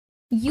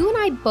You and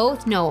I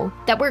both know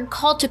that we're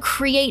called to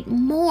create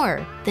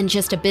more than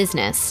just a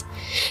business.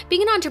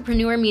 Being an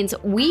entrepreneur means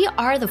we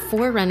are the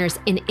forerunners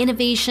in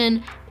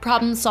innovation,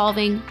 problem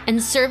solving,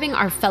 and serving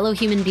our fellow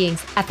human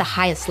beings at the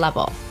highest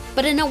level.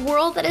 But in a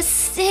world that is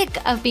sick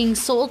of being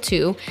sold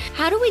to,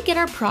 how do we get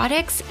our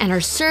products and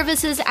our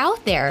services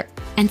out there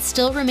and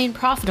still remain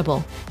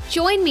profitable?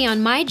 Join me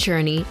on my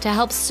journey to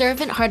help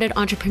servant-hearted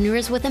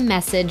entrepreneurs with a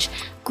message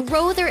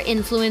grow their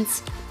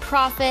influence,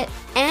 profit,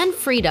 and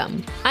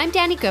freedom. I'm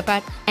Dani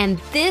Gopat, and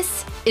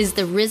this is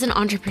the Risen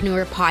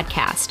Entrepreneur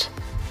Podcast.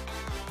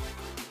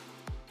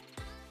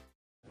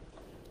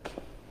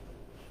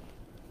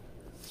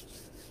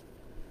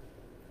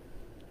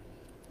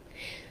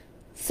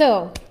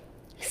 So,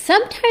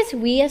 sometimes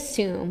we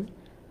assume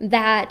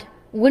that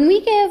when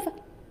we give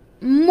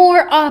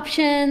more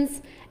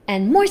options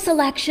and more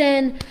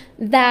selection,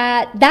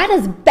 that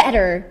is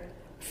better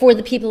for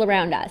the people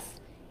around us.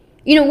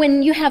 You know,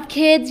 when you have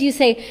kids, you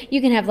say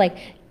you can have like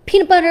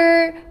peanut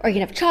butter, or you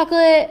can have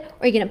chocolate,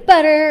 or you can have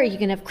butter, or you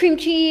can have cream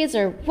cheese,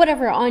 or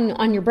whatever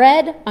on your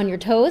bread, on your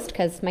toast,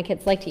 because my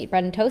kids like to eat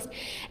bread and toast,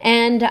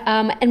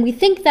 and we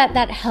think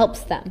that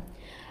helps them.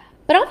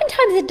 But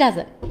oftentimes it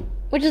doesn't,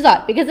 which is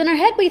odd, because in our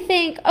head we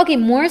think, okay,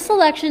 more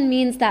selection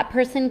means that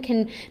person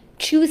can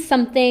choose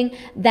something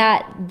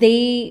that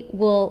they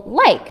will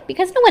like,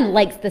 because no one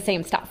likes the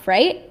same stuff,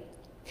 right?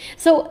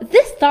 So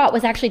this thought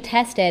was actually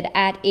tested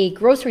at a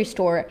grocery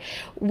store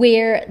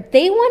where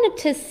they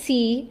wanted to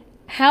see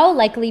how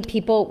likely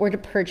people were to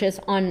purchase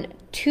on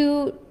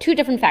two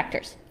different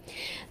factors.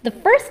 The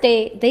first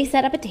day, they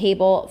set up a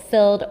table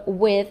filled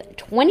with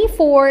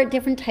 24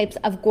 different types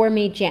of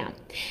gourmet jam.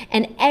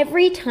 And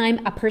every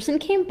time a person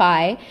came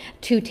by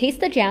to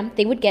taste the jam,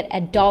 they would get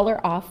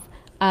 $1 off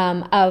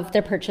of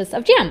their purchase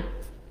of jam.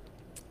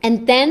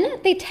 And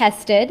then they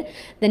tested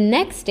the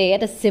next day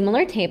at a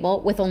similar table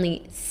with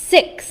only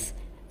 6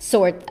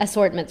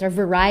 assortments or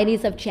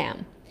varieties of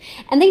jam.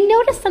 And they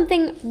noticed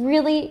something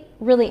really,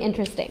 really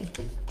interesting.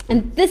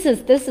 And this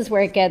is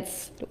where it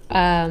gets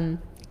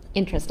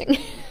interesting.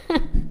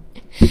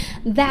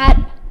 That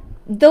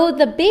though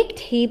the big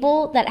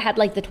table that had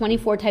like the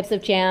 24 types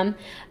of jam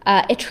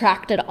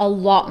attracted a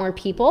lot more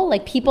people,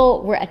 like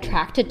people were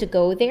attracted to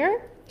go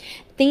there,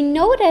 they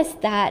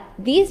noticed that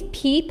these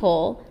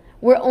people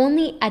were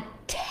only a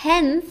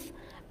tenth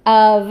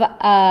of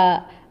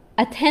a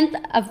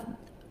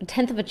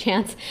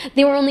chance.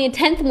 They were only a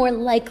tenth more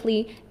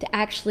likely to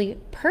actually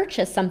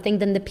purchase something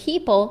than the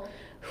people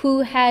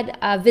who had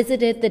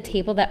visited the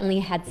table that only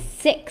had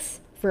 6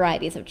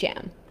 varieties of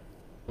jam.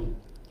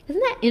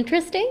 Isn't that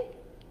interesting?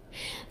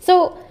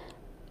 So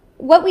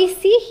what we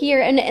see here,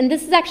 and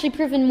this is actually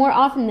proven more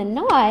often than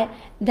not,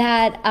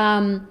 that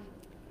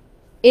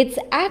it's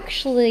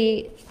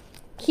actually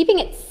keeping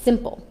it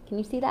simple. Can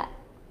you see that?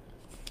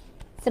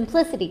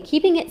 Simplicity,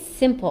 keeping it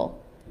simple,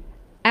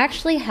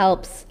 actually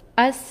helps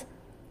us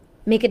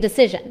make a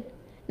decision.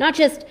 Not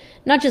just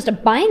a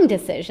buying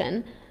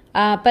decision,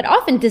 but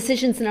often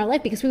decisions in our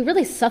life, because we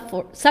really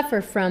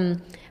suffer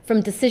from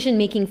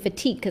decision-making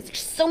fatigue, because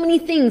there's so many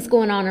things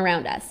going on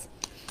around us.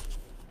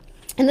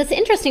 And that's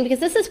interesting, because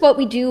this is what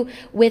we do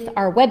with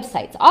our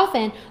websites.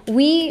 Often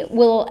we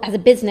will, as a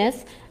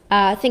business,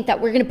 think that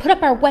we're going to put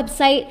up our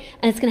website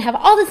and it's going to have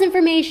all this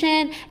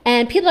information,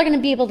 and people are going to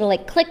be able to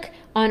like click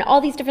on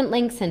all these different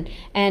links, and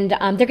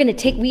they're going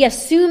to we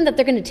assume that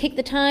they're going to take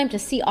the time to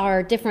see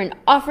our different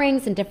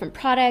offerings and different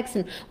products,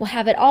 and we'll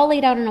have it all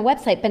laid out on a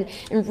website. But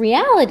in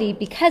reality,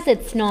 because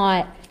it's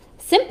not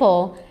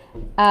simple,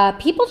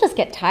 people just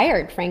get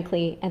tired,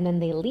 frankly, and then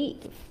they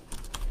leave.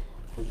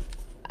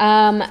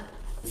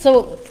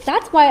 So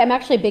that's why I'm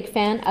actually a big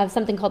fan of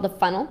something called the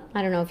funnel.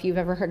 I don't know if you've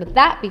ever heard of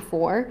that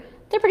before.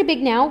 They're pretty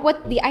big now.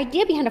 What the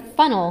idea behind a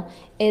funnel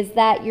is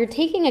that you're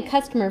taking a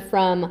customer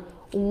from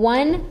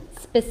one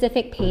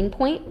specific pain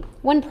point,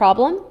 one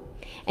problem,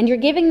 and you're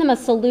giving them a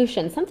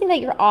solution, something that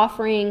you're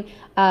offering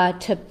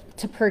to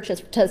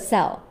purchase, to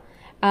sell.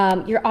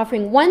 You're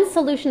offering one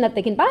solution that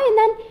they can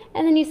buy,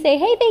 and then you say,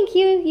 hey, thank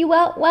you,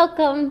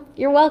 welcome,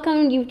 you're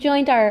welcome, you've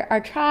joined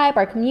our tribe,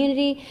 our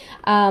community,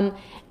 and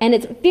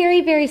it's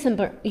very, very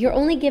simple. You're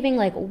only giving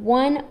like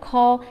one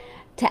call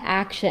to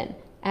action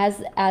as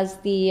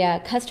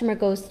the customer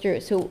goes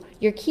through. So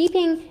you're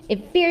keeping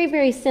it very,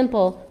 very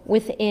simple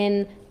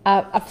within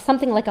of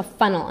something like a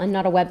funnel and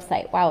not a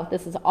website. Wow,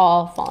 this is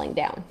all falling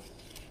down.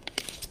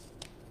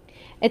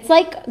 It's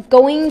like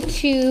going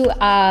to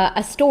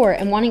a store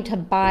and wanting to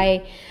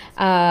buy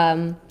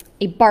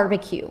a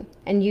barbecue,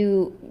 and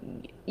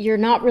you're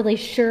not really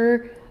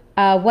sure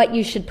what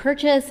you should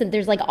purchase, and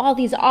there's like all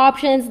these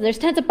options. There's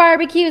tons of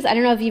barbecues. I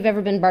don't know if you've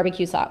ever been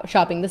barbecue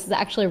shopping. This is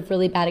actually a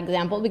really bad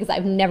example, because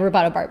I've never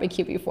bought a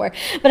barbecue before.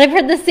 But I've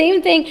heard the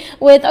same thing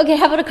with, okay,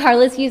 how about a car?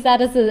 Let's use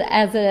that as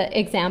an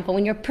example.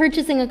 When you're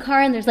purchasing a car,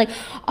 and there's like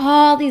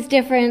all these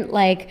different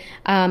like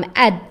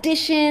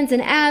additions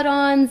and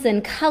add-ons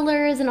and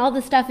colors and all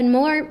this stuff, and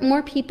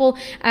more people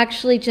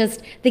actually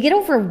they get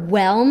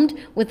overwhelmed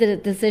with the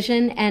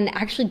decision and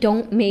actually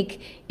don't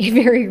make a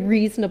very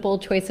reasonable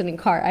choice in a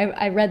car.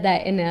 I read read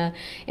that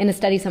in a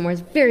study somewhere.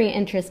 It's very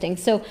interesting.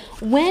 So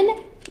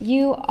when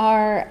you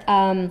are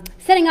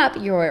setting up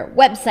your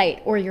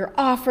website or your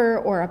offer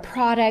or a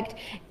product,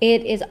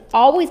 it is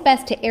always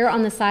best to err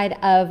on the side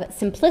of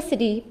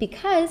simplicity,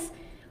 because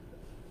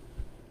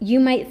you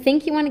might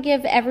think you want to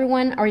give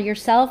everyone or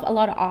yourself a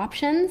lot of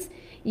options.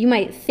 You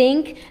might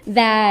think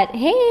that,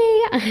 hey,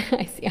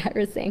 I see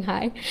Iris saying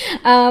hi.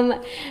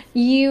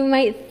 You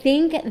might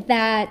think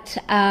that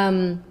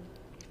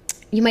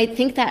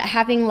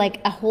having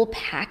like a whole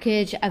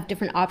package of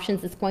different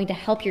options is going to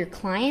help your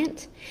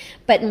client,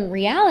 but in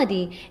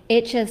reality,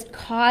 it just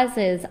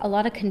causes a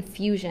lot of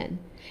confusion.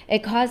 It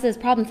causes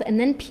problems, and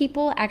then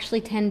people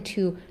actually tend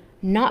to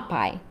not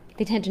buy.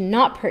 They tend to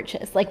not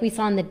purchase, like we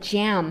saw in the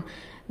jam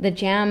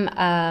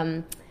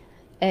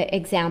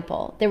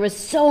example. There was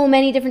so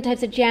many different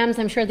types of jams.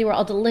 I'm sure they were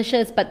all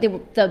delicious, but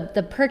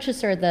the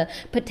purchaser, the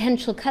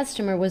potential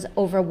customer, was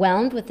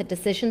overwhelmed with the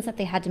decisions that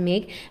they had to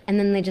make, and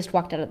then they just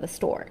walked out of the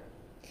store.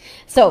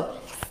 So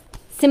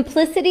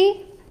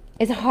simplicity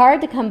is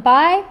hard to come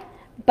by,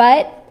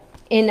 but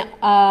in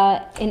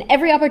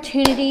every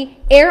opportunity,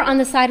 err on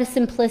the side of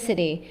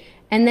simplicity,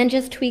 and then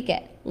just tweak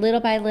it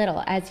little by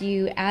little as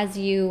you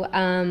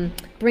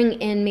bring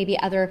in maybe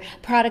other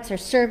products or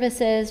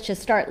services.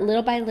 Just start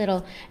little by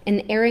little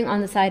and erring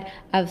on the side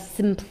of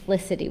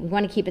simplicity. We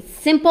want to keep it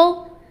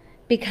simple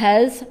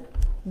because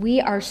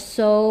we are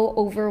so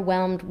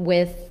overwhelmed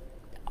with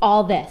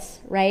all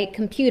this, right?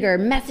 Computer,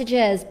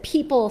 messages,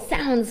 people,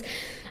 sounds,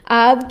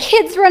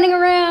 kids running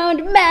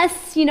around,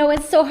 mess.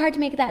 It's so hard to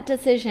make that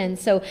decision.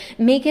 So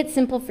make it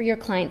simple for your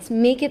clients.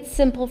 Make it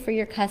simple for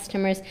your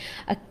customers.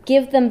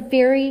 Give them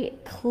very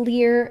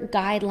clear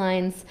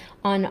guidelines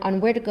on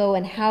where to go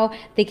and how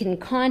they can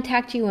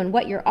contact you and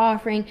what you're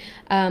offering.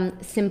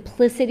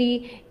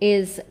 Simplicity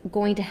is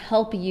going to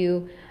help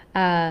you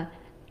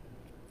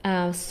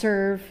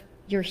serve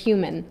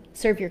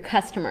your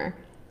customer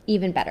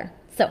even better.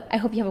 So I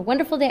hope you have a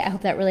wonderful day. I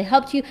hope that really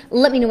helped you.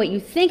 Let me know what you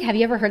think. Have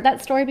you ever heard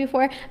that story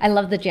before? I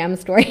love the jam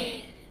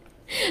story.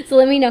 So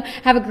let me know.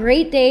 Have a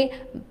great day.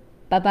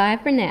 Bye-bye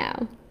for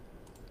now.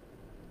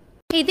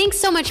 Hey, thanks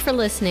so much for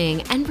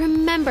listening. And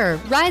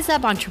remember, rise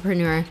up,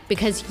 entrepreneur,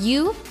 because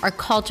you are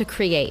called to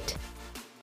create.